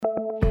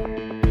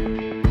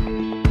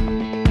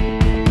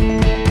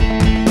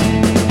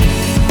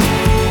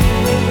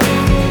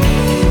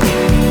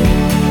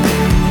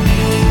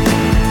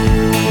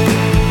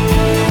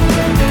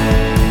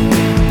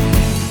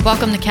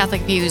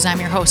Catholic Views. I'm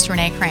your host,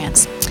 Renee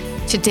Krantz.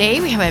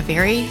 Today we have a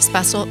very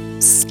special.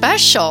 It's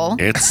special.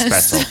 It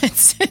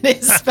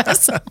is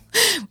special.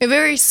 A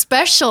very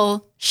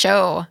special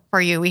show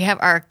for you. We have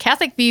our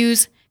Catholic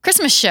Views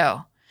Christmas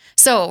show.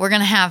 So we're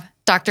going to have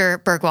Dr.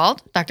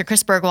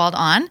 Chris Bergwald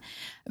on.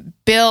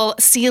 Bill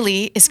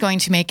Seeley is going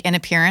to make an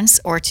appearance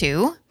or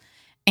two.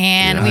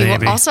 And we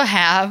will also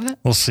have...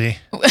 We'll see.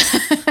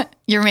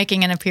 You're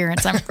making an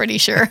appearance, I'm pretty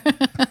sure.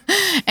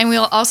 And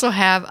we'll also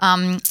have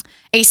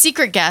a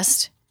secret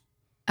guest.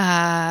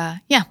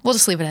 We'll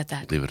just leave it at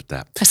that.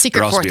 A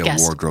secret fourth guest. There'll also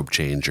be a wardrobe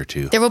change or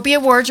two. There will be a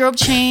wardrobe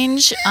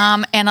change,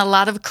 and a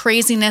lot of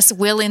craziness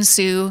will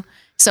ensue.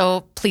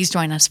 So please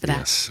join us for that.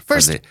 Yes.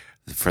 First,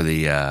 for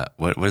the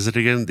what was it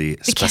again? The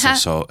special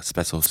show.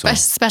 Special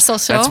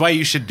show. That's why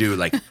you should do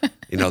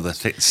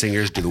the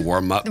singers do the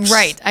warm ups.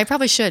 Right. I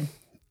probably should.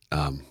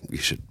 You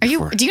should.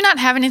 Do you not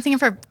have anything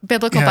for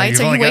Biblical Bites?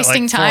 Are you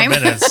wasting time? 4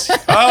 minutes.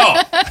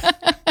 Oh,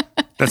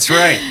 that's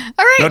right.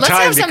 All right. No let's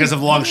time have some because of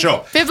the long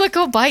show.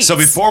 Biblical Bites. So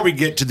before we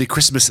get to the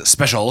Christmas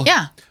special,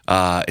 Yeah.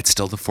 It's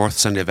still the fourth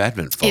Sunday of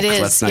Advent, folks. It is,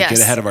 Let's not yes. get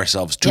ahead of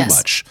ourselves too Yes.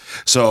 much.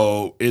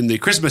 So in the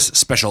Christmas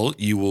special,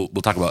 we'll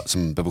talk about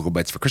some Biblical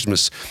Bites for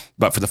Christmas.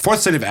 But for the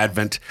fourth Sunday of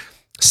Advent,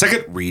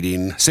 second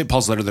reading, St.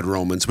 Paul's letter to the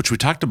Romans, which we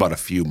talked about a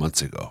few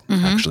months ago,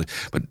 actually.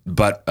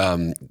 But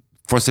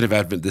fourth Sunday of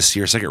Advent this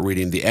year, second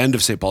reading, the end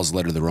of St. Paul's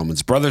letter to the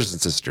Romans. Brothers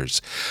and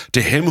sisters,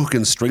 to him who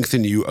can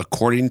strengthen you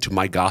according to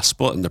my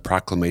gospel and the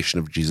proclamation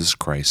of Jesus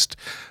Christ.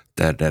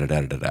 And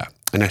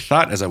I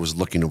thought as I was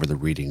looking over the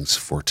readings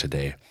for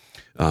today,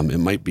 it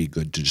might be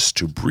good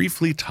to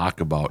briefly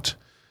talk about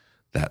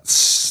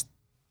that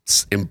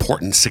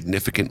important,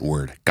 significant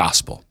word,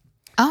 gospel.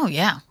 Oh,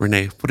 yeah.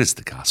 Renee, what is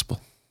the gospel?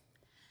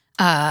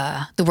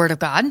 The Word of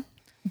God.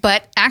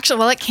 But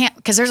actually, it can't,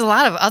 because there's a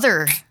lot of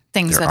other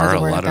things that are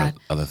the Word of God. There are a lot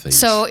of other things.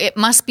 So it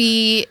must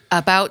be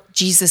about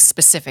Jesus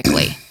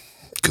specifically.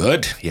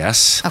 Good,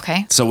 yes.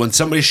 Okay. So when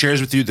somebody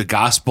shares with you the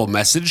gospel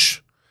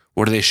message,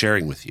 what are they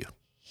sharing with you?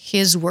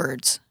 His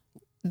words.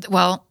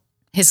 Well,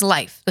 his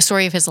life, the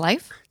story of his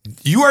life.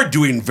 You are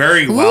doing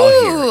very well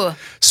Ooh. here.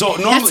 So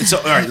normally,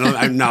 all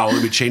right, now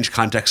let me change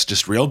context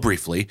just real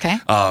briefly. Okay.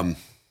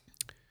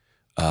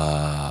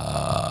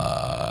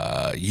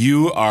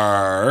 You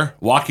are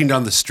walking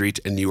down the street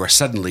and you are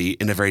suddenly,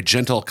 in a very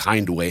gentle,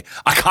 kind way,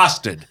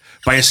 accosted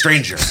by a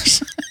stranger.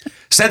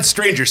 Said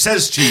stranger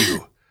says to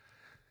you,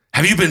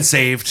 have you been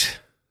saved?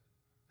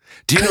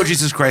 Do you know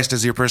Jesus Christ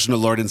as your personal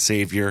Lord and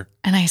Savior?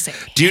 And I say,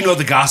 do you know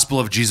the gospel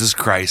of Jesus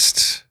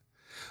Christ?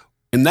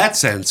 In that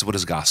sense, what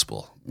does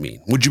gospel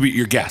mean? Would you be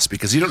your guess?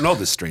 Because you don't know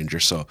this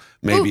stranger, so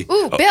maybe.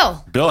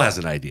 Bill. Bill has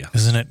an idea.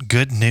 Isn't it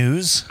good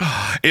news?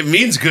 It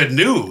means good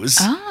news.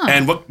 Ah.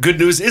 And what good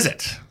news is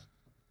it?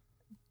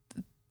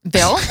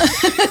 Bill?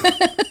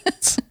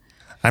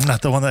 I'm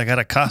not the one that got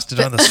accosted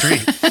on the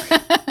street.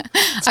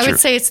 I would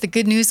say it's the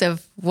good news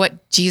of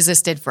what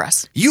Jesus did for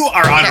us. You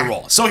are on a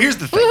roll. So here's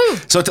the thing.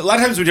 Woo-hoo. So a lot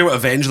of times we do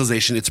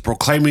evangelization, it's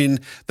proclaiming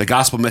the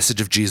gospel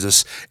message of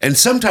Jesus. And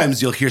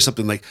sometimes you'll hear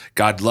something like,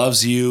 God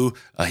loves you,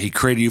 he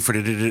created you for,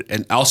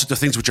 and all sorts of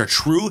things which are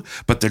true,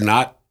 but they're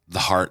not the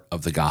heart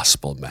of the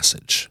gospel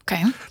message.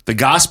 Okay. The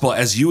gospel,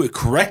 as you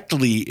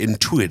correctly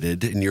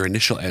intuited in your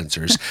initial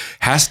answers,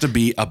 has to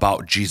be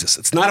about Jesus.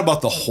 It's not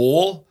about the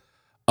whole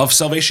of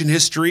salvation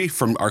history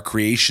from our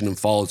creation and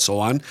fall and so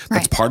on. That's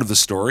Right. part of the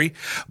story.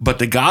 But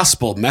the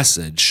gospel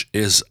message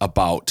is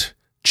about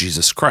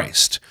Jesus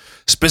Christ.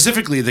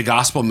 Specifically, the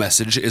gospel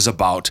message is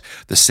about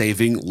the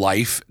saving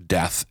life,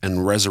 death,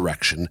 and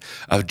resurrection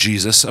of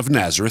Jesus of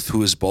Nazareth,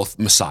 who is both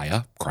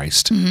Messiah,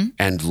 Christ,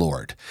 and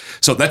Lord.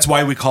 So that's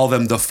why we call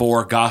them the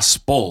four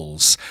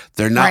gospels.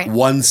 They're not Right.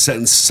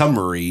 one-sentence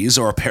summaries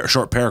or a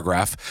short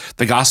paragraph.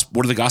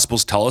 What do the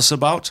gospels tell us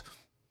about?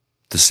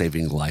 The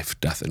saving life,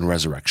 death, and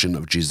resurrection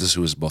of Jesus,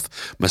 who is both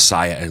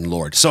Messiah and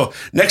Lord. So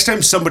next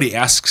time somebody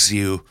asks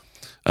you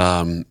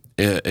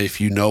if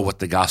you know what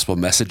the gospel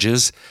message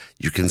is,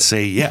 you can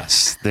say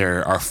yes.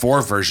 There are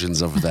four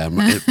versions of them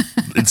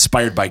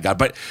inspired by God,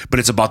 but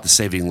it's about the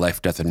saving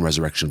life, death, and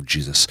resurrection of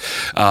Jesus.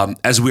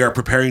 As we are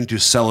preparing to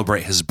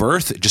celebrate his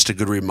birth, just a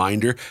good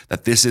reminder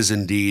that this is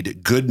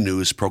indeed good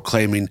news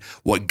proclaiming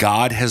what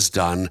God has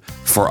done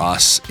for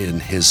us in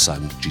his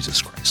son, Jesus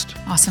Christ.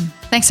 Awesome.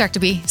 Thanks, Dr.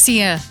 B.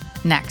 See you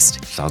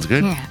next. Sounds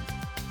good? Yeah.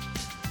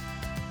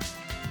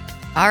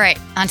 All right.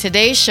 On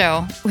today's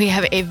show, we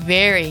have a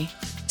very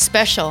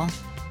special,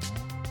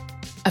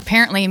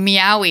 apparently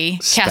meowy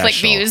Catholic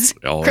Special. Views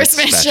Oh, it's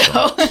Christmas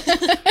special.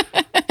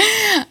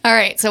 show. All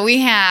right. So we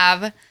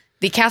have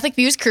the Catholic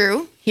Views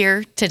crew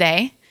here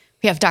today.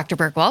 We have Dr.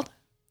 Bergwald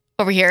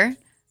over here.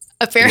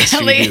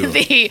 Apparently Yes,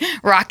 we the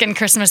rockin'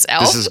 Christmas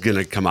elf. This is going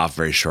to come off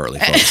very shortly,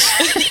 folks.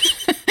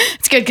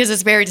 It's good because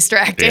it's very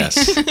distracting.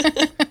 Yes.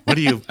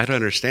 I don't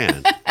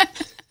understand.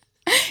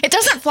 It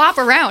doesn't flop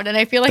around, and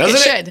I feel like Doesn't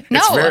it should. No.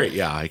 It's very,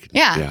 yeah.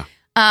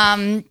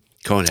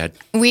 Go ahead.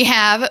 We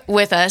have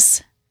with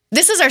us,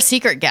 this is our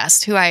secret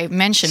guest who I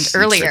mentioned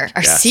earlier.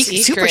 Our guest.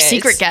 super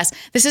secret guest.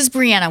 This is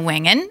Brianna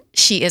Wangen.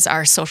 She is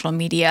our social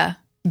media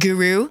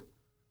guru.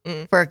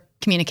 for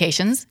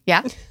communications.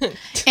 Yeah.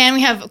 And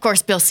we have, of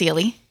course, Bill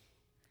Seeley.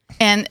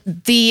 And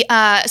the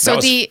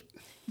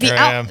There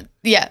I am.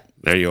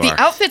 There you the are.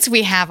 outfits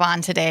we have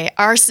on today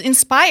are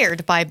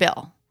inspired by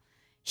Bill.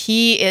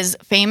 He is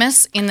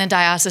famous in the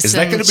diocesan Is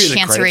that going to be the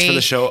chancery. credits for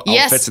the show?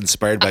 Yes. Outfits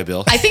inspired by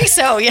Bill? I think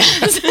so,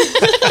 yes.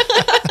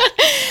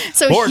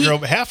 So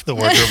Wardrobe, half the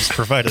wardrobe's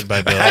provided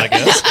by Bill, I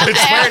guess.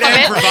 Inspired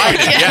and provided.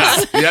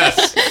 Yes. Yeah.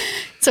 Yes.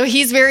 So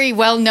he's very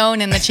well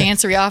known in the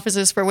chancery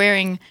offices for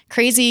wearing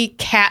crazy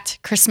cat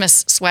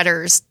Christmas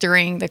sweaters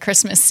during the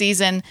Christmas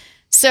season.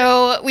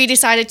 So we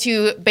decided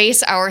to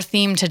base our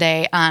theme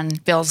today on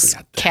Bill's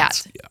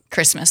cat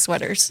Christmas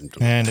sweaters.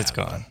 And it's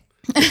gone.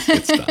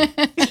 It's done.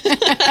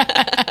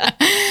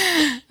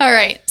 All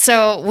right.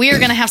 So we are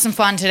going to have some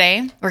fun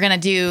today. We're going to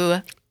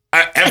do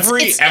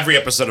Every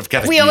episode of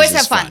Catholic we Views always is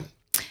have fun,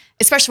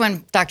 especially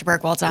when Dr.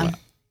 Bergwald's on.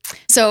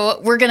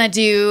 So we're gonna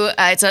do.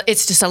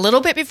 It's just a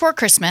little bit before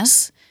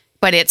Christmas,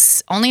 but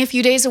it's only a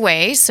few days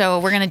away. So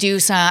we're gonna do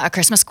a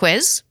Christmas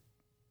quiz,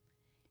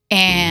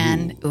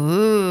 and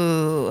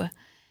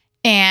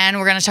and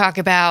we're gonna talk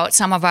about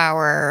some of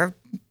our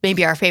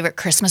favorite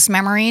Christmas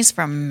memories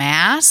from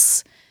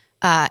Mass.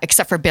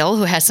 Except for Bill,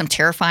 who has some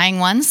terrifying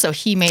ones, so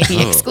he may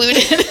be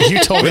excluded. You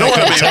told We me don't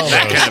I want to couldn't make tell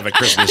that those. kind of a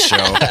Christmas show.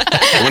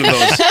 One of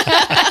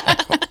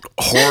those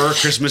horror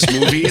Christmas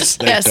movies.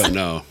 I Yes. don't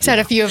know. He's had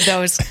a few of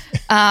those.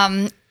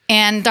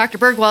 And Dr.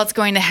 Bergwald's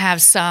going to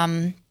have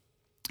some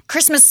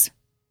Christmas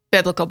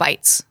biblical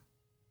bites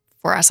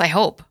for us, I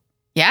hope.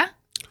 Yeah?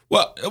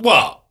 Well,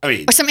 I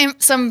mean, Or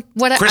some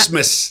what?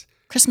 Christmas.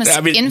 Christmas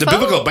I mean, info? the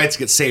biblical bites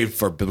get saved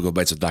for biblical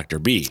bites with Dr.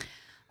 B.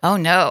 Oh,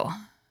 no.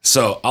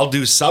 So I'll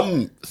do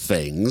some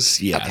things,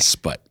 yes,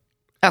 but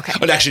Okay.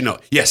 actually no.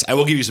 Yes, I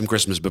will give you some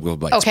Christmas biblical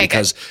bites Okay,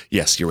 because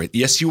yes, you're right.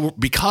 Yes,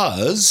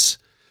 because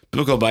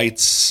biblical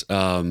bites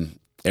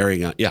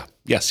airing on. Yeah,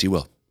 yes, you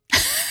will.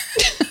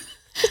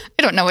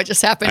 I don't know what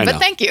just happened, I but know.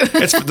 thank you.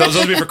 Those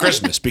will be for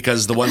Christmas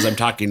because the ones I'm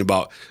talking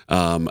about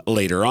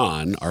later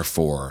on are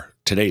for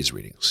today's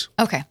readings.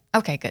 Okay,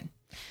 good.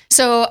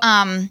 So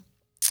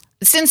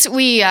since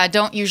we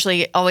don't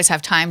usually always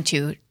have time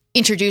to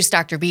introduce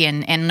Dr. B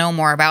and know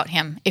more about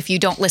him, if you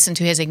don't listen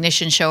to his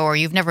Ignition show or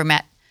you've never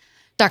met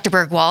Dr.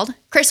 Bergwald,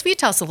 Chris, will you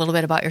tell us a little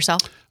bit about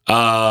yourself?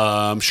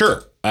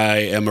 Sure. I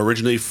am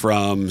originally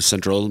from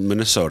central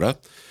Minnesota.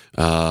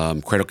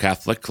 Cradle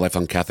Catholic,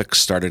 lifelong Catholic.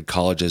 Started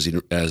college as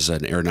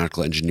an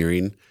aeronautical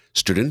engineering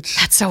student.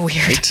 That's so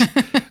weird.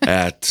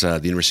 At the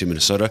University of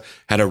Minnesota.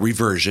 Had a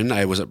reversion.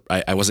 I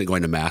wasn't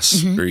going to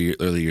mass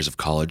early years of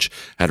college.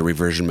 Had a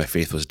reversion. My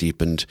faith was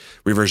deepened.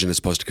 Reversion as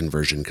opposed to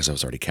conversion because I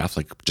was already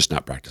Catholic, just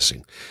not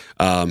practicing.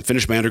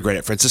 Finished my undergrad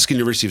at Franciscan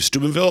University of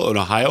Steubenville in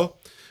Ohio.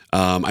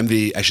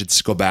 I should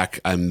go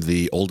back. I'm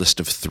the oldest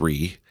of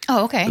three.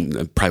 Oh, okay.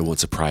 Probably won't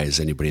surprise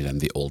anybody that I'm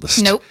the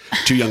oldest. Nope.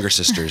 Two younger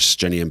sisters,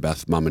 Jenny and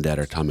Beth. Mom and dad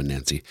are Tom and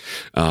Nancy.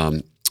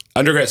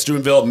 Undergrad at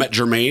Steubenville, met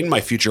Germaine,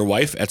 my future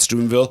wife, at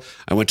Steubenville.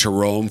 I went to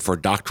Rome for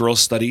doctoral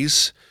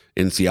studies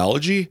in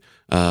theology.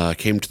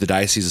 Came to the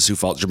Diocese of Sioux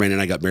Falls. Germaine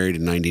and I got married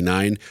in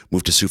 1999,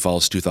 moved to Sioux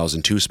Falls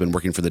 2002. So been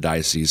working for the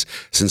diocese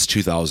since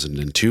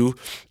 2002.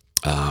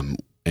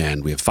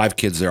 And we have 5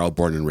 kids. They're all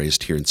born and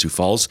raised here in Sioux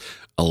Falls.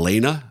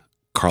 Elena,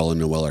 Carl, and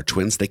Noel are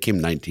twins. They came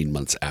 19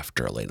 months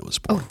after Elena was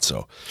born.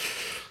 So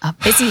A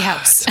busy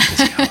house.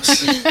 busy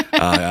house.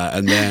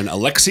 And then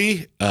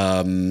Alexi.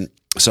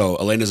 So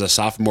Elena's a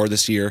sophomore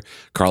this year.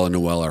 Carl and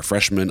Noel are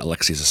freshmen.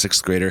 Alexi's a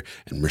 6th grader,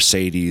 and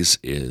Mercedes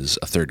is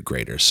a 3rd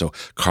grader. So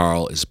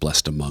Carl is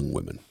blessed among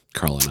women.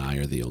 Carl and I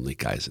are the only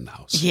guys in the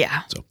house.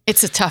 Yeah. So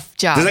It's a tough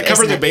job. does that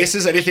cover isn't the it?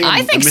 bases? Anything?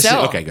 I think missing?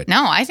 so. Okay, good.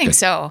 No, I think Good.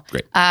 so.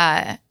 Great.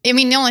 I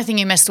mean, the only thing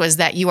you missed was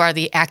that you are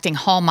the acting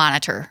hall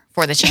monitor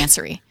for the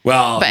chancery.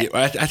 Well, But-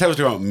 I thought it was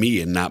about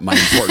me and not my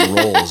important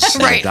roles. in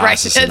the Right.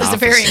 diocesan That is a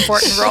very offices.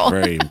 important role.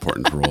 Very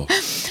important role.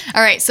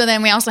 All right. So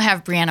then we also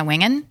have Brianna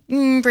Wingen.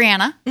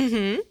 Brianna.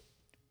 Mm-hmm.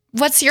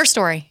 What's your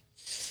story?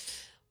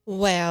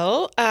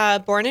 Well,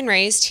 born and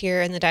raised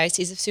here in the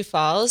Diocese of Sioux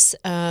Falls.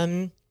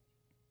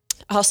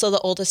 Also the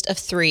oldest of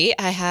 3.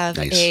 I have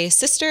Nice. a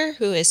sister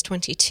who is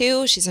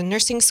 22. She's in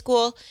nursing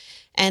school.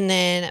 And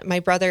then my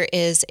brother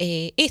is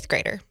a 8th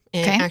grader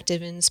and Okay.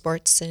 active in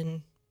sports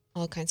and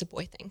all kinds of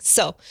boy things.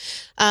 So,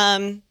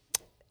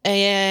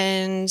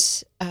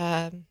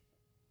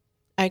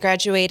 I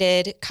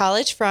graduated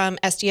college from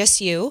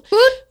SDSU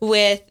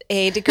with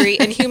a degree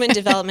in human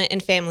development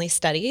and family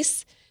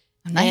studies.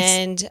 Nice.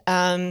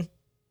 And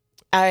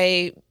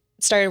I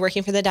started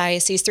working for the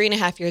diocese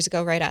 3.5 years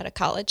ago, right out of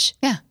college.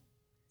 Yeah.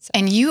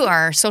 And you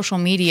are social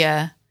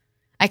media.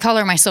 I call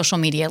her my social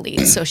media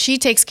lead. So she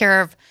takes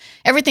care of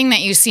everything that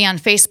you see on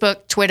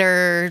Facebook,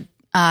 Twitter,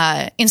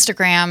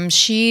 Instagram.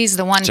 She's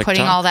the one putting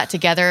TikTok? all that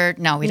together.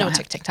 No, we No don't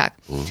have TikTok.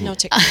 No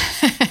TikTok.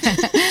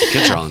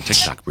 Kids are all on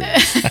TikTok,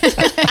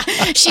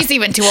 Brianna. She's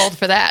even too old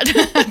for that,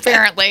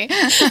 apparently.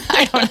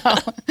 I don't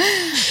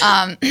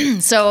know.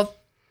 So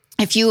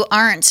if you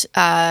aren't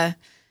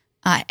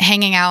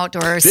hanging out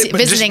or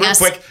visiting us.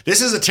 Quick,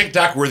 this is a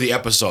TikTok-worthy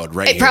episode,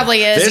 right? It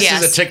probably is. This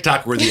yes. is a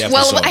TikTok-worthy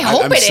episode. Well, I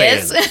hope it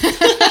is.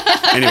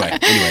 Anyway.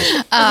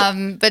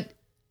 But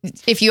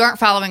if you aren't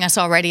following us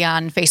already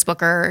on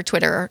Facebook or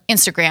Twitter or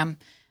Instagram,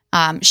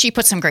 she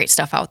puts some great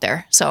stuff out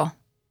there. So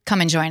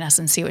come and join us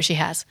and see what she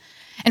has.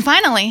 And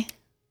finally,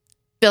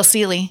 Bill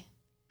Seeley,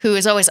 who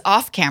is always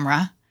off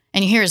camera,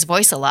 and you hear his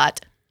voice a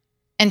lot.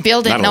 And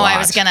Bill didn't know I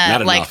was gonna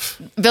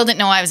Bill didn't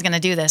know I was gonna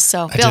do this.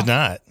 So Bill, I did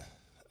not.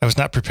 I was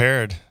not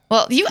prepared.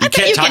 Well, I bet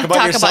you can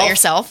talk about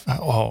yourself.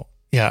 Oh,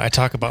 yeah, I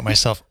talk about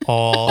myself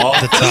all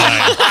the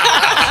time.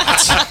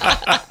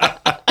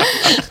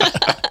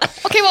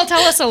 Okay, well,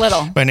 tell us a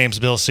little. My name's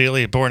Bill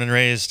Seeley, born and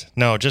raised.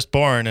 No, just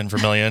born in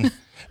Vermilion.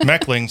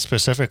 Meckling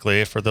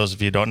specifically, for those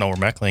of you who don't know where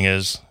Meckling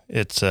is,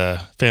 it's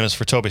famous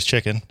for Toby's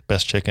Chicken,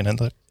 best chicken in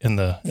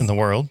the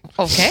world.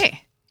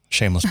 Okay.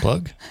 Shameless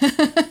plug. Do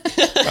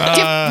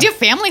you have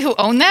family who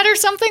own that or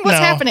something? What's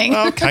happening?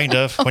 Well, kind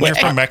of. When you're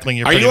from Meckling,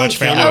 you're pretty you much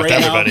family with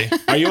everybody.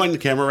 Are you on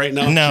camera right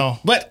now? No.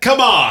 But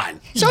come on.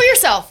 Show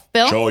yourself,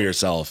 Bill. Show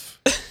yourself.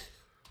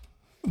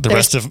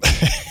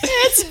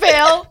 It's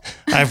Bill.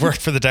 I've worked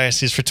for the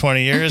diocese for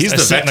 20 years. He's I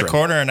the sit veteran. in the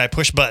corner and I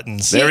push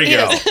buttons. There we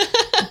go.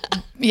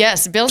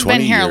 Yes, Bill's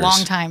been here a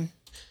long time.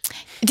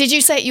 Did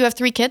you say you have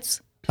 3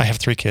 kids? I have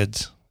 3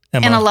 kids.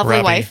 Emma, and a lovely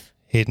Robbie, wife.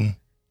 Hayden,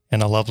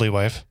 and a lovely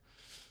wife.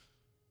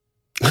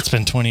 That's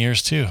been 20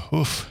 years too.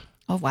 Oof.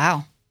 Oh,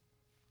 wow.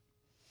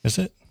 Is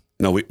it?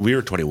 No, we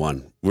were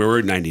 21. We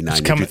were 99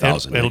 in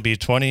 2000. It'll be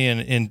 20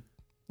 in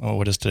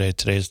what is today?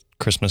 Today's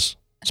Christmas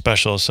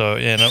special. So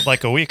in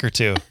like a week or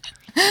 2.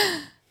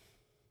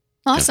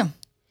 Awesome.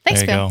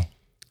 Thanks, there you Bill. go.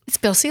 It's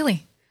Bill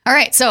Seeley. All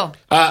right, so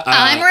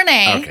I'm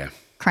Renee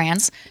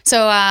Kranz.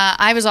 So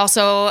I was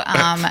also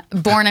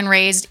born and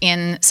raised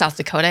in South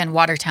Dakota in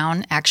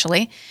Watertown,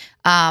 actually.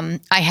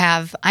 I'm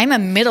a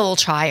middle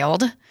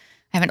child.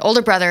 I have an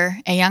older brother,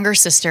 a younger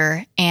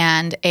sister,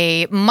 and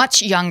a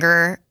much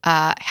younger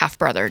half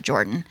brother,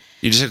 Jordan.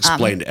 You just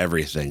explained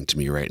everything to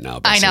me right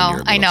now. By I saying know.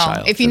 you're a middle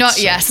child. If you know,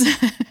 yes,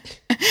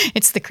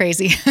 it's the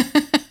crazy.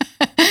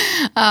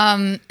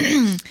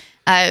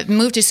 I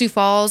moved to Sioux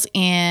Falls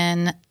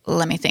in,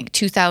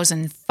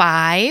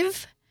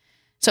 2005.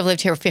 So I've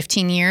lived here for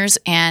 15 years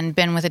and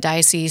been with the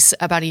diocese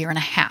about a year and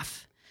a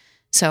half.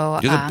 So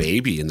you're the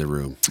baby in the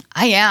room.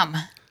 I am.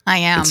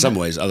 In some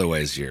ways, other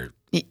ways you're.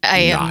 I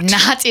am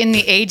not in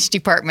the age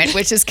department,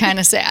 which is kind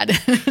of sad.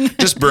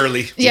 Just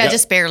barely. Yeah,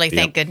 just barely.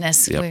 Thank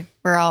goodness. Yep.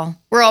 We're all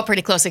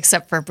pretty close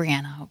except for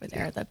Brianna over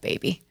there, the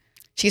baby.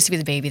 She used to be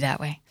the baby that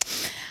way.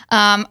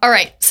 All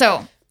right,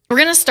 so we're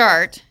gonna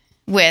start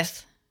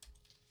with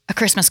a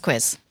Christmas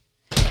quiz.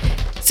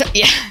 So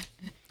yeah,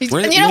 you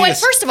know what?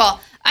 First of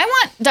all, I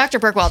want Dr.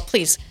 Bergwald,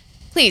 please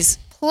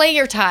play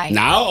your tie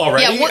now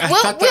already.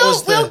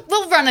 Yeah,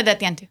 we'll run it at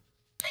the end too.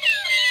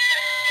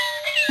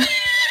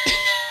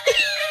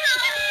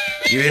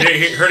 You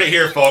heard it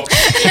here, folks.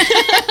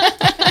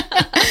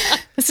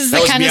 This is that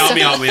the was kind meow, of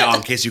meow, meow,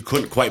 in case you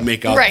couldn't quite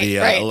make out the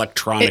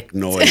electronic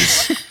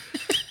noise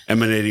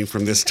emanating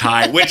from this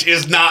tie, which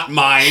is not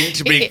mine,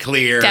 to be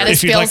clear. That is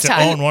if you'd Bill's like to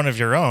tie. own one of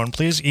your own,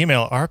 please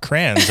email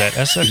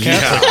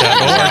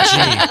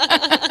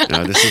rcrans@sfcatholic.org.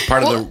 No, this is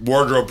part of the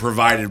wardrobe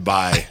provided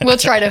by. We'll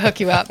try to hook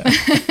you up.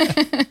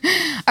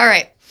 All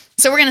right.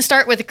 So we're going to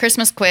start with the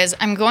Christmas quiz.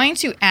 I'm going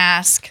to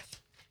ask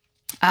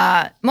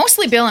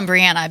mostly Bill and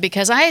Brianna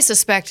because I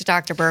suspect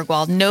Dr.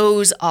 Bergwald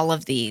knows all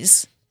of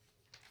these.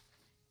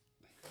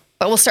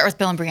 But we'll start with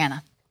Bill and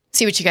Brianna.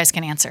 See what you guys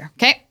can answer.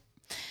 Okay?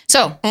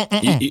 So.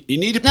 You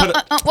need to put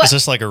Is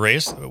this like a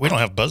race? We don't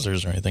have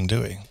buzzers or anything,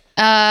 do we?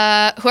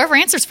 Whoever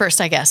answers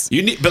first, I guess.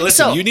 But listen,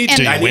 So, you need and-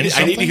 to. Do you I win need to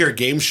something? hear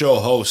game show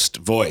host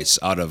voice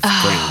out of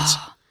Crayons.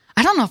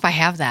 I don't know if I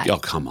have that. Oh,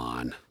 come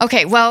on.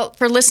 Okay, well,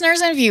 for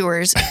listeners and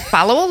viewers,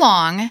 follow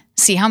along,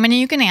 see how many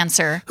you can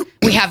answer.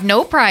 We have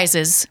no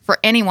prizes for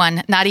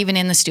anyone, not even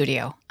in the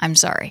studio. I'm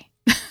sorry.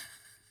 You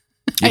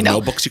have know.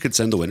 no books you could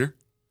send the winner?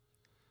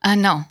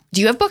 No. Do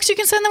you have books you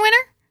can send the winner?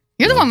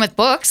 You're the one with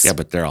books. Yeah,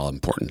 but they're all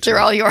important. They're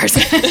all yours.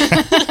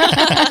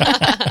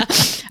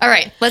 All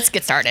right, let's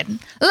get started.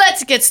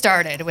 Let's get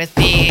started with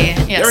the.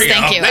 Yes, There we go.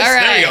 thank you. Nice, All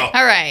right. there you go.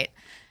 All right.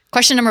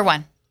 Question number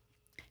 1.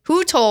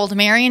 Who told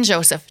Mary and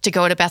Joseph to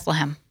go to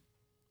Bethlehem?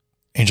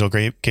 Angel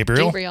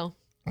Gabriel. Gabriel.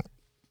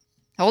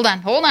 Hold on.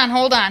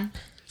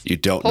 You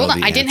don't know Hold on.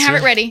 the I didn't have it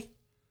answer? ready.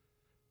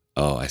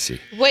 Oh, I see.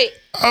 Wait,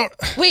 Oh,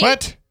 Wait.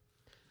 what?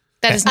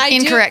 That is I do-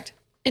 incorrect.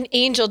 an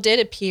angel did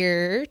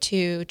appear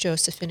to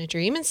Joseph in a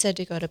dream and said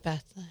to go to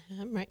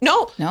Bethlehem, right?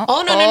 No. No.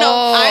 Oh, no.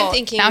 Oh, I'm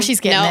thinking. now she's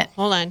getting no, it.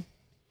 Hold on.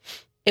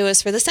 It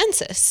was for the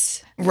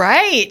census.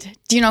 Right.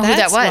 Do you know who that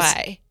That's was?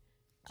 why.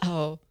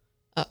 Oh.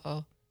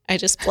 Uh-oh. I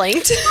just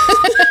blanked.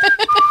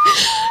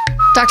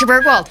 Dr.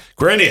 Bergwald.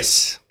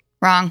 Quirinius.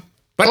 Wrong.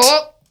 What?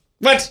 Oh,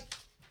 What?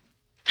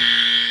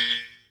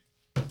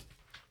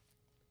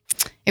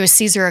 it was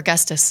Caesar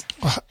Augustus.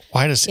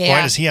 Why does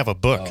Yeah. he have a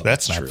book?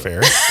 That's not true.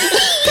 fair.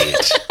 Dang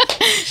it.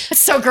 It's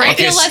so great.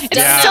 Okay,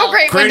 It's so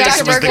great when Quirinius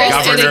Dr. was the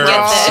Bergwald didn't governor get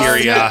of this.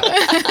 Syria.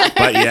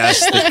 But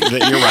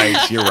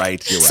yes, you're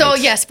right. So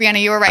yes,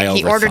 Brianna, you were right. I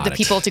He ordered overthought the it.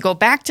 people to go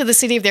back to the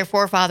city of their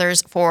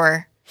forefathers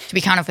to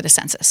be counted for the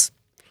census.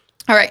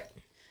 All right.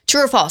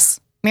 True or false?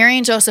 Mary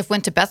and Joseph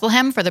went to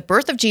Bethlehem for the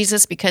birth of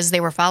Jesus because they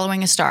were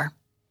following a star.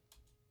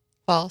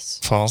 False.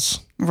 False.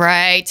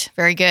 Right.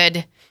 Very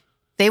good.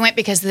 They went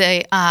because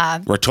they.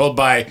 We're told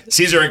by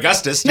Caesar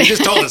Augustus. He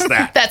just told us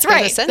that. That's the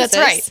right. That's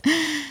right.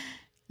 census.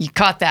 You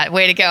caught that.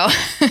 Way to go.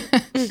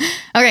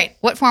 All right.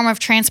 What form of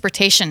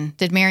transportation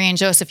did Mary and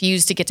Joseph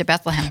use to get to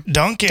Bethlehem?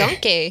 Donkey.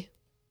 Donkey.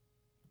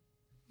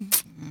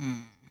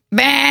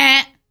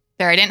 Bah!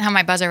 There, I didn't have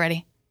my buzzer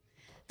ready.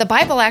 The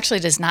Bible actually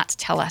does not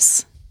tell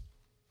us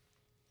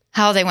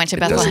how they went to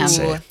doesn't Bethlehem.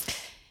 say.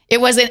 It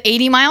was an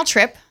 80-mile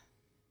trip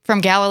from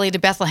Galilee to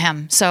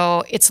Bethlehem.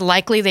 So it's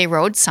likely they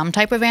rode some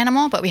type of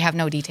animal, but we have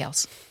no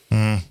details.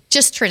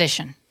 Just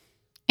tradition.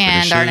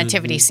 And our Tradition.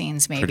 nativity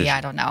scenes, maybe. Tradition.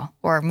 I don't know.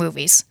 Or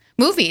movies.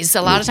 Movies,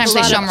 a lot of times A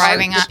they lot show of them art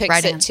riding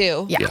depicts on. it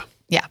too.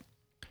 Yeah.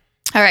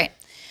 All right.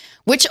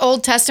 Which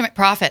Old Testament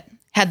prophet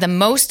had the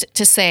most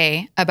to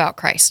say about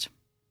Christ?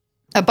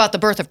 About the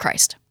birth of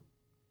Christ?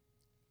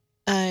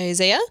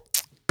 Isaiah.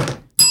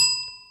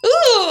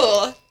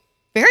 Ooh.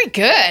 Very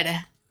good.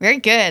 Very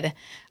good.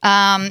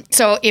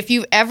 So if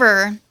you've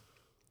ever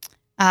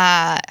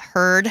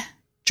heard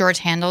George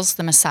Handel's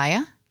The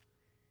Messiah,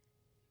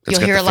 That's you'll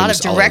got hear the a lot of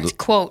famous direct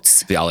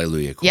quotes. The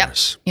Alleluia Yep.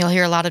 chorus. You'll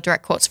hear a lot of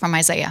direct quotes from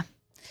Isaiah.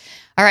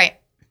 All right.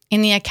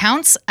 In the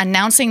accounts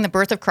announcing the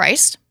birth of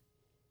Christ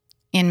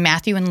in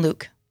Matthew and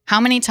Luke, how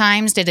many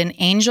times did an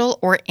angel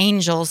or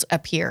angels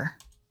appear?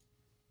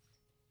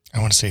 I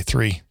want to say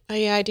 3. Oh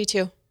yeah, I do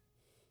too.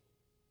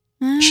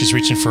 She's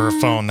reaching for her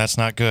phone. That's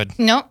not good.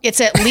 No, it's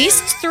at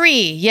least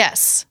 3.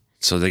 Yes.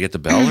 So they get the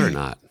bell or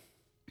not?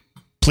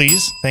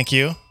 Please. Thank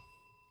you.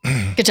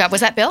 Good job.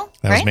 Was that Bill?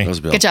 That was right? me. That was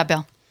Bill. Good job,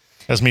 Bill.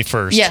 That was me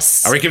first.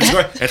 Yes. Are we keeping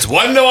score? It's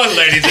 1-1,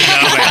 ladies and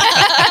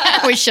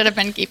gentlemen. We should have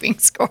been keeping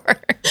score.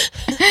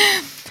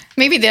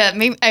 maybe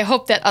I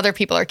hope that other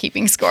people are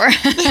keeping score.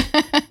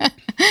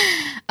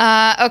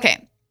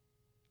 Okay.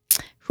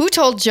 Who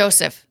told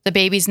Joseph the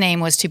baby's name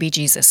was to be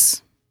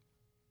Jesus?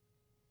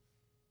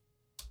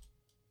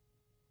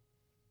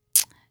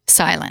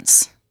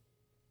 Silence.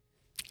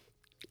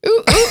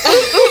 Ooh.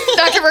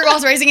 Dr.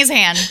 Bergwald's raising his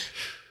hand.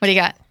 What do you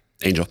got?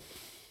 Angel.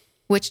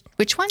 Which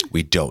one?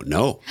 We don't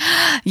know.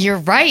 You're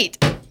right.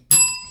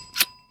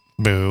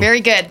 Boo. Very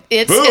good.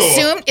 It's Boo.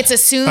 assumed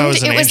I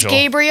was an it was angel.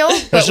 Gabriel,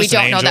 was but we just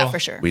an don't know that angel. for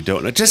sure. We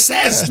don't know. It just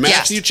says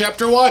Matthew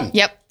chapter 1.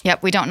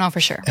 Yep, we don't know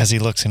for sure. As he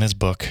looks in his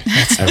book.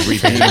 I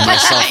repeated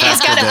myself He's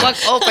got after a the book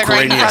open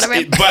right in front of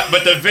him.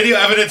 But the video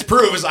evidence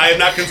proves I am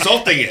not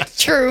consulting it.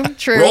 True.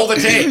 Roll the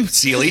tape,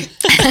 Sealy.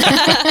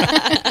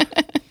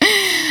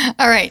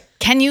 All right.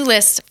 Can you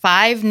list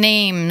 5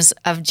 names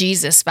of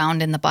Jesus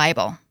found in the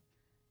Bible?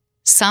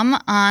 Some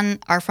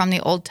are from the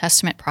Old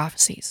Testament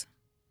prophecies.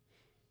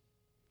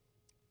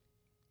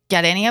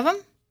 Got any of them?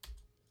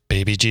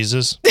 Baby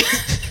Jesus.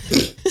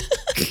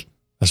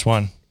 That's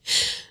one.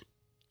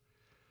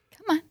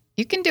 Come on.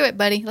 You can do it,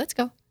 buddy. Let's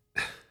go.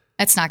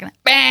 That's not going to.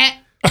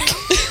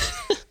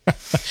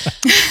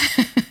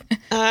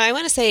 I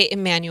want to say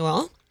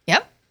Emmanuel.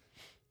 Yep.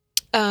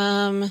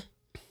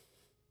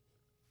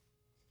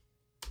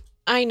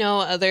 I know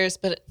others,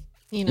 but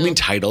you know. I mean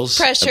titles.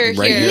 Pressure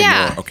right here.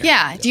 Yeah. more. Okay.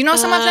 Yeah. Do you know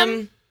some of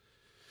them?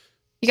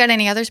 You got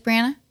any others,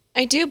 Brianna?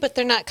 I do, but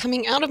they're not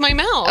coming out of my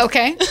mouth.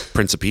 Okay.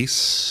 Prince of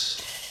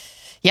Peace.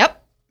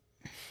 Yep.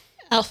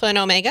 Alpha and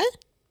Omega.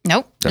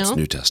 Nope. That's No?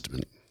 New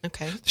Testament.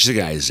 Okay. There's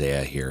like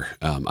Isaiah here.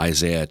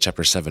 Isaiah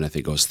chapter 7, I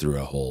think, goes through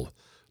a whole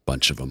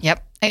bunch of them.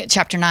 Yep.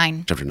 Chapter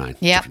 9. Chapter 9.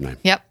 Yep. Chapter 9.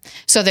 Yep.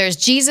 So there's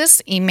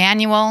Jesus,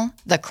 Emmanuel,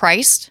 the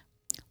Christ,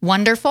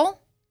 Wonderful,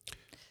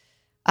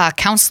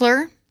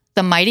 Counselor,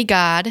 the Mighty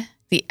God,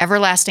 the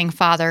Everlasting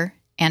Father,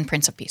 and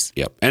Prince of Peace.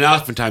 Yep. And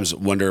oftentimes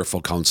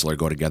Wonderful Counselor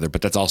go together,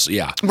 but that's also,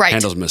 Right.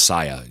 Handel's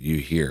Messiah, you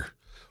hear.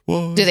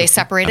 Whoa. Do they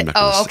separate I'm it? not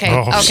gonna Oh, say-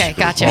 okay. Okay,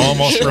 gotcha.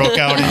 Almost broke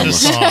out into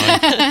song.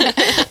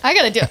 I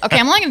gotta do. Okay,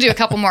 I'm only gonna do a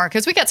couple more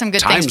because we got some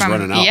good Time's things from.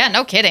 running out. Yeah,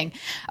 no kidding.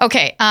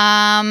 Okay,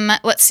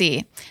 let's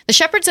see. The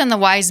shepherds and the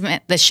wise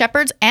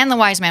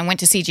men went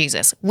to see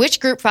Jesus. Which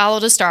group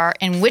followed a star,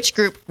 and which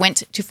group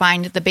went to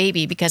find the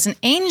baby? Because an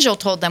angel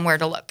told them where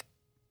to look.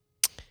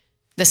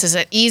 This is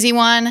an easy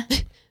one.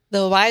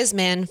 The wise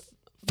men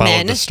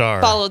Followed the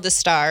star. followed the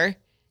star,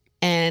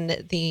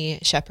 and the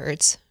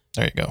shepherds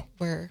There you go.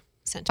 were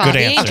sent Good to the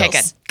answer. Okay,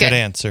 angels. good.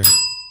 Answer.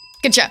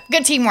 Good job.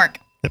 Good teamwork.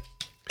 Yep.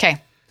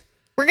 Okay.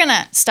 We're going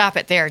to stop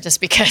it there just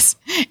because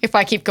if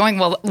I keep going,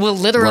 we'll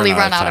literally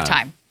run out of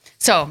time.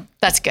 So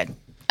that's good.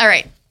 All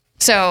right.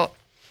 So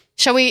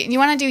you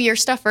want to do your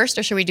stuff first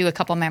or should we do a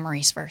couple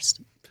memories first?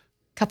 A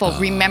couple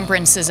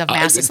remembrances of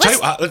masses.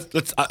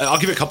 I'll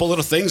give you a couple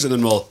little things and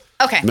then we'll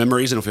Okay.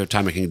 memories, and if we have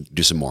time, I can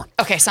do some more.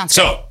 Okay, sounds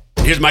good. So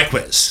here's my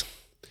quiz.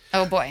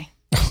 Oh boy.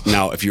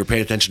 Now, if you were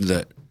paying attention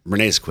to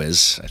Renee's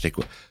quiz, I think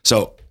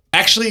so.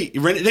 Actually,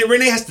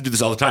 Renee has to do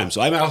this all the time, so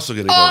I'm also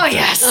going to go. Oh, with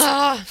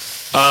that.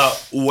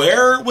 yes.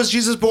 Where was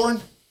Jesus born?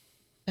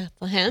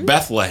 Bethlehem.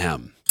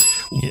 Bethlehem.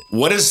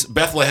 What is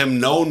Bethlehem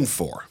known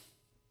for?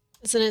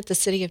 Isn't it the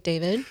city of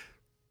David?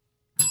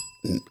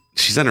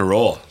 She's on a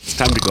roll. It's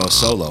time to go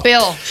solo.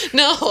 Bill,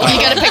 No. you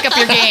got to pick up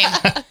your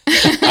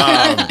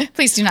game.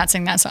 Please do not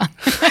sing that song.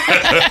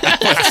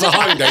 What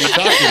song are you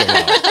talking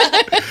about?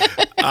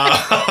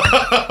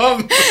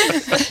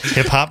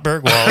 Hip Hop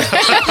Bergwald.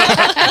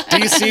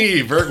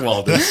 DC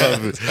Bergwald.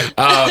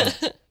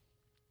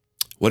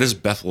 What does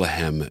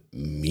Bethlehem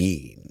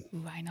mean?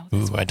 Ooh, I know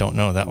this. Ooh, I don't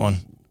know that one.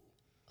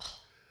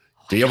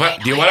 Do you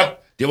want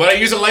to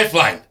use a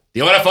lifeline? Do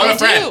you want to phone a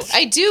friend?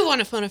 I do want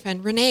to phone a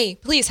friend. Renee,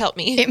 please help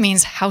me. It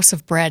means house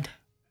of bread.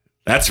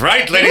 That's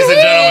right, ladies and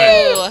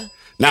gentlemen. Ooh.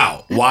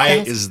 Now, why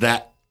is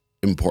that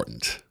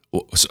important?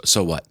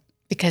 So what?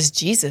 Because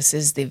Jesus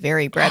is the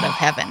very bread of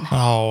heaven.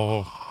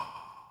 Oh,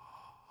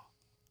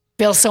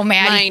 Bill's so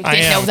mad he Mine.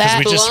 didn't I know am, 'cause that.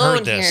 we just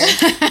heard Blown this.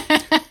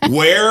 here.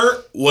 Where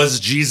was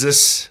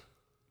Jesus?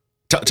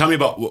 Tell me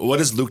about what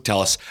does Luke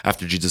tell us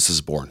after Jesus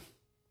is born?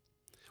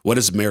 What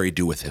does Mary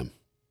do with him?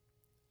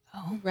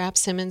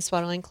 Wraps him in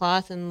swaddling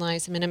cloth and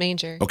lies him in a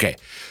manger. Okay.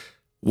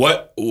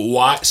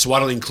 Why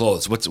swaddling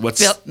clothes? What's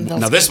Bill's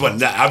now this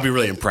one? I'd be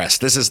really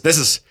impressed. This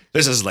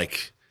is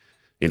like,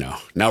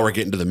 now we're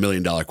getting to the $1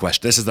 million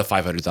question. This is the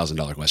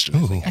 $500,000 question. I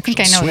think. I think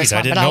I know Sweet. this one,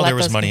 I didn't but I'll know let there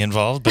was those money go.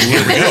 involved, but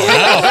here we go.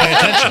 Now pay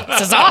attention.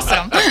 This is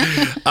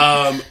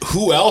awesome.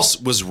 Who else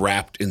was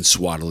wrapped in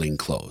swaddling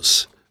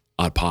clothes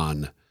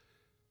upon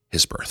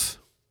his birth?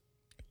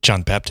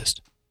 John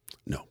Baptist.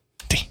 No.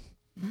 Dang.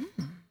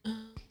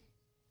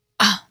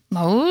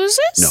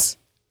 Moses?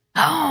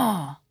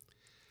 No.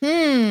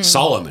 Oh,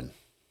 Solomon.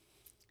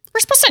 we're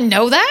supposed to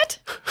know that?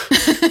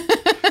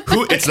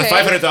 It's the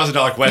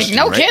 $500,000 question.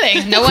 No right?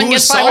 kidding. No one Who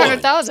gets is Solomon?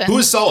 500,000. Who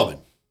is Solomon?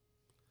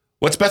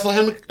 What's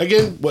Bethlehem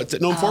again? What's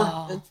it known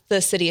Oh. for?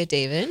 The city of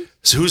David.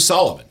 So who's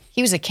Solomon?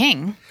 He was a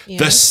king. Yeah.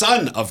 The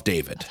son of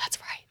David. That's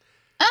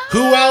right.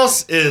 Who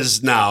else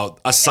is now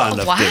a son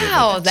of David?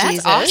 Wow, that's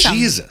Jesus. awesome.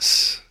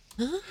 Jesus.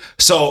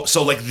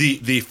 So like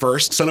the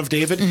first son of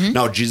David.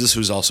 Now Jesus,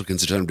 who's also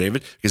considered son of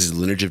David because he's the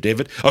lineage of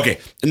David. Okay,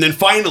 and then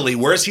finally,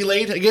 where is he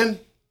laid again?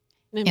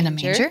 In a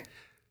manger?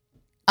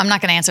 I'm not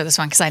going to answer this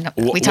one because I know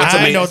we What's talked a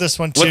about I ma- know this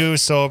one too,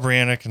 so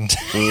Brianna can.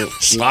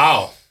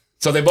 Wow.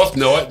 So they both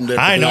know it, and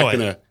I know it.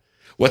 Gonna,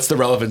 what's the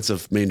relevance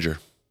of manger?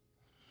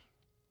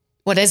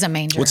 what is a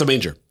manger. What's a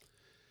manger?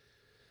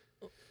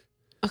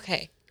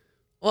 Okay.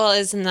 Well,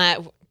 isn't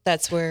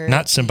that's where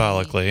Not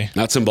symbolically.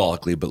 Not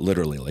symbolically, but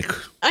literally. Like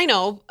I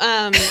know.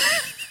 I'm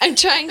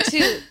trying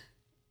to.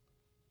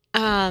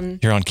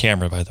 You're on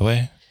camera, by the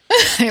way.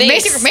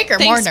 make her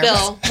more Thanks, nervous.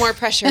 Bill. More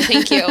pressure.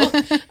 Thank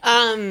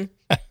you.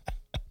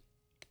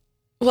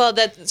 Well,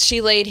 that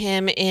she laid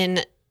him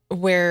in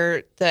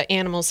where the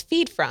animals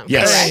feed from.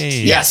 yes, Correct?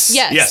 Hey. yes,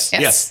 Yes. yes,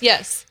 Yes. yes.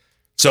 Yes.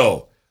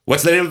 So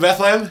what's the name of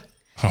Bethlehem?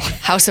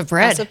 House of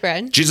bread House of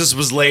bread. Jesus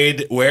was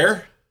laid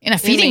where? in a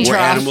feeding manger. Where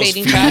trough. animals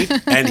Feeding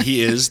feed, and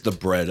he is the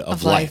bread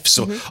of life. life.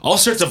 So all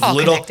sorts of all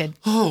little. connected.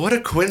 Oh, what a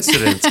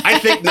coincidence! I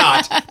think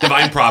not.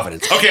 Divine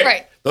providence. Okay,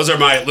 Right. Those are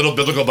my little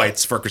biblical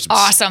bites for Christmas.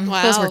 Awesome.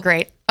 Wow. Those were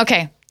great.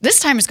 Okay. This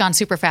time has gone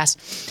super fast.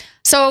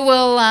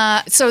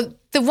 So so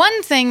the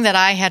one thing that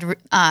I had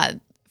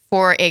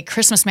for a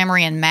Christmas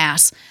memory in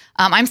Mass,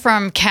 I'm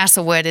from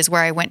Castlewood is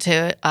where I went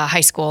to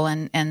high school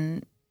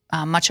and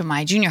much of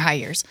my junior high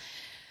years.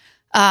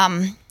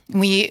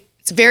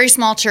 It's a very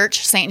small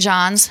church, St.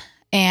 John's,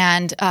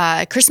 and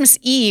Christmas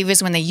Eve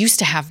is when they used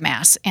to have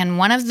Mass. And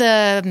one of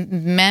the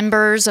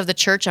members of the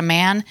church, a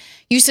man,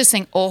 used to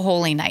sing "O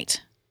Holy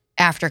Night"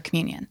 after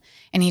communion.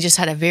 And he just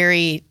had a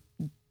very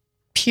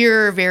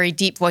pure, very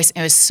deep voice.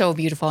 It was so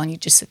beautiful. And you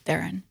just sit there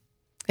and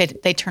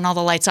they turn all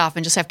the lights off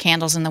and just have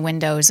candles in the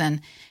windows.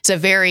 And it's a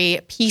very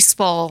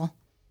peaceful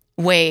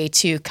way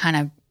to kind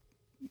of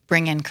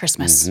bring in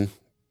Christmas.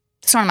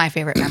 It's one of my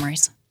favorite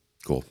memories.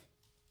 Cool.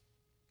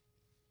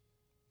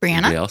 Brianna,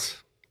 Anybody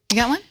else? you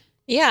got one?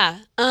 Yeah.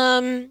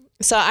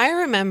 So I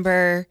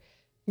remember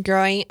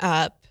growing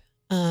up,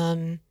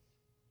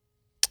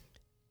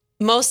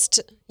 most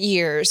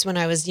years when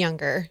I was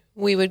younger,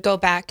 we would go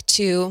back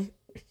to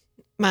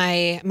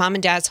my mom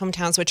and dad's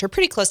hometowns, which are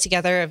pretty close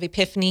together, of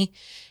Epiphany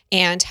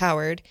and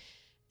Howard.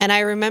 And I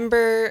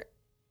remember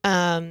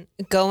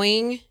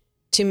going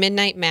to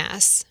midnight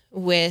mass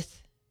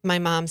with my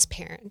mom's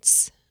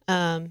parents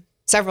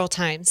several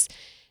times.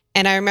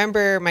 And I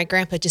remember my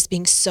grandpa just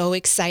being so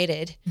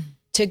excited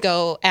to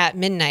go at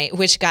midnight,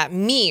 which got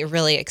me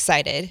really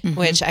excited,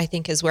 which I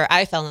think is where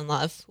I fell in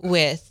love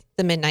with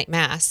the midnight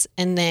mass.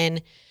 And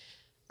then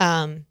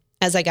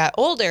as I got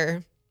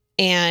older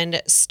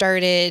and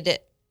started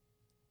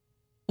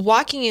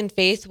walking in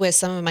faith with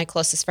some of my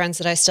closest friends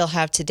that I still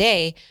have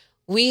today,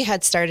 we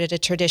had started a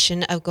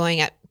tradition of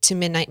going to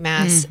midnight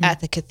mass at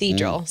the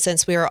cathedral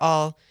since we were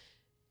all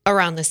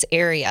around this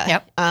area.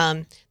 Yep.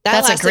 That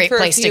That's a lasted great for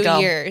place a to few go.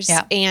 years.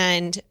 Yeah.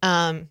 And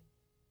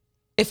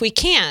if we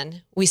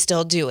can, we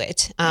still do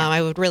it.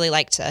 I would really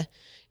like to,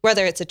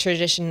 whether it's a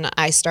tradition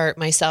I start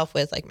myself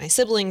with, like my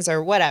siblings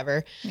or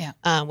whatever,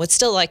 would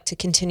still like to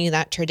continue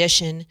that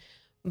tradition.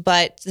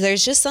 But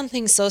there's just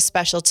something so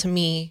special to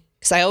me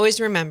because I always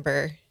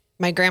remember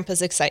my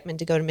grandpa's excitement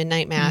to go to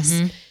midnight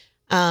mass.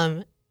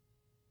 And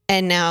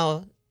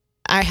now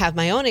I have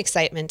my own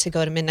excitement to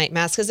go to midnight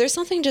mass because there's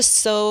something just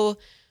so,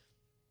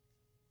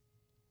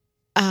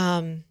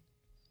 I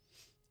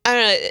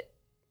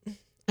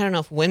don't know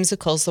if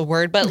whimsical is the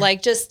word, but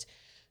like just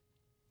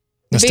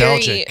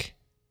Nostalgic.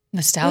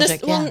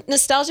 Nostalgic.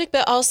 nostalgic,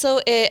 but also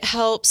it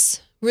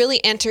helps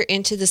really enter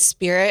into the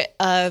spirit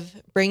of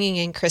bringing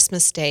in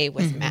Christmas Day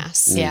with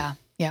mass. Yeah.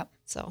 Yep.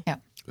 So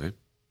Yep. Okay.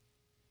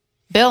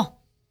 Bill,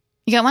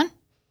 you got one?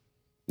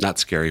 Not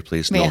scary,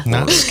 please. Yeah.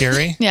 No. Not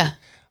scary. Yeah.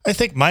 I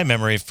think my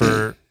memory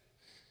for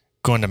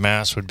going to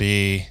mass would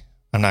be,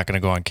 I'm not going to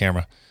go on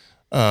camera.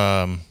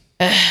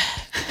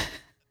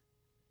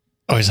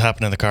 Always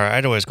hopping in the car.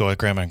 I'd always go with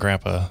grandma and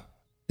grandpa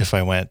if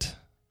I went.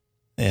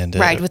 And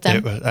Ride with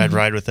them? I'd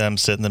ride with them,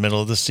 sit in the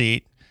middle of the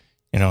seat.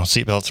 You know,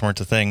 seatbelts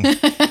weren't a thing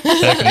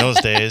back in those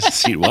days.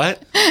 Seat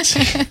what?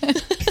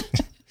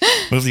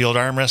 Move the old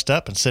armrest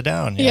up and sit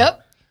down. you know,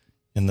 Yep.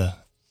 in the,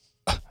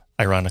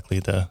 ironically,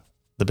 the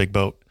big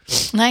boat.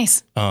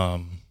 Nice.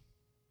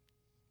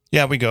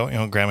 Yeah, we go. You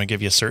know, grandma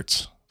give you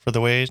certs for the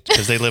way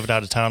because they lived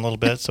out of town a little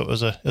bit, so it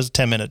was a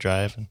 10-minute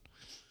drive, and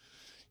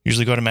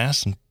usually go to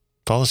mass and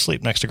fall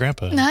asleep next to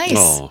grandpa. Nice.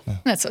 Oh.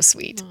 That's so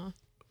sweet.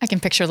 I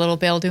can picture little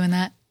Bill doing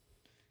that.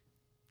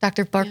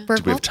 Dr. Do we have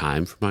Bergwald,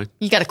 time for mine?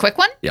 you got a quick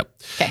one? Yep.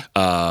 Okay.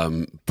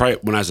 Probably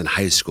when I was in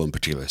high school in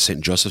particular, St.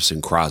 Joseph's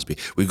in Crosby.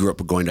 We grew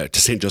up going to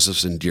St.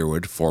 Joseph's in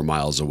Deerwood, 4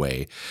 miles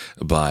away.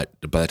 But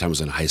by the time I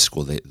was in high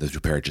school, the two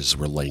parishes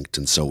were linked.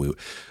 And so we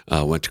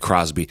went to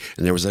Crosby.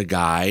 And there was a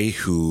guy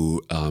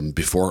who,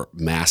 before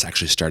Mass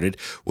actually started,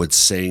 would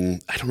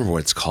sing, I don't remember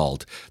what it's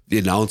called, the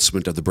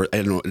announcement of the birth.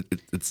 I don't know,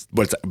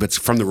 but it's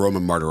from the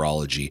Roman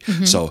Martyrology.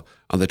 So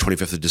on the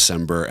 25th of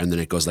December, and then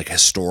it goes like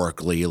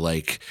historically,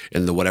 like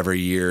in the whatever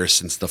year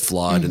since the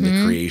flood and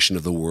the creation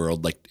of the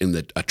world, like in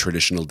the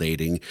traditional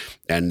dating,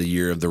 and the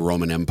year of the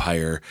Roman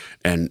Empire,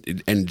 and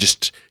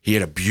just he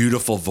had a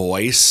beautiful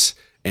voice,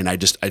 and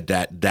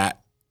that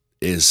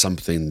is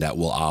something that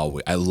will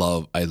always I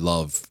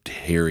love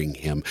hearing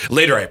him.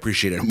 Later, I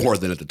appreciate it more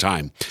than at the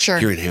time. Sure.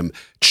 Hearing him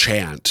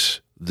chant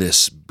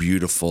this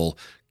beautiful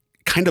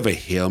kind of a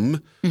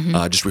hymn,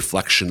 just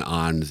reflection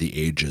on the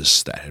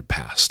ages that had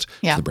passed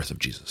Yeah. to the birth of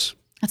Jesus.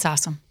 That's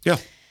awesome. Yeah.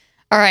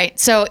 All right.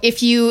 So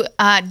if you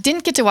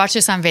didn't get to watch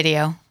this on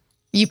video,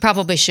 you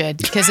probably should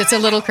because it's a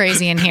little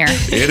crazy in here.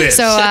 It is.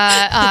 So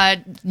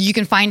you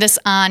can find us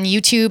on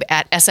YouTube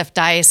at SF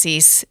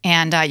Diocese,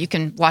 and you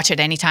can watch it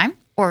anytime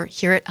or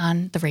hear it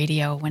on the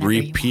radio whenever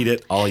you want. Repeat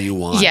it all you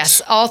want.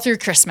 Yes, all through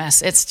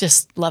Christmas. It's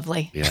just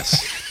lovely.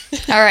 Yes.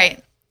 All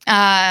right.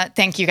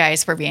 Thank you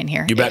guys for being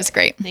here. You bet. It was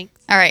great. Thanks.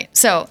 All right.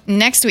 So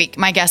next week,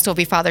 my guest will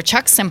be Father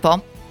Chuck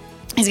Simple.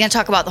 He's going to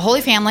talk about the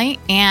Holy Family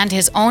and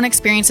his own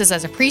experiences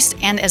as a priest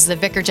and as the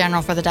Vicar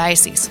General for the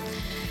diocese.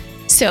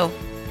 So,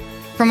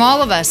 from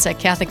all of us at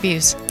Catholic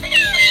Views,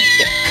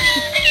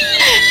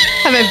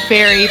 have a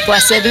very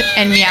blessed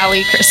and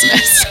meowy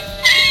Christmas.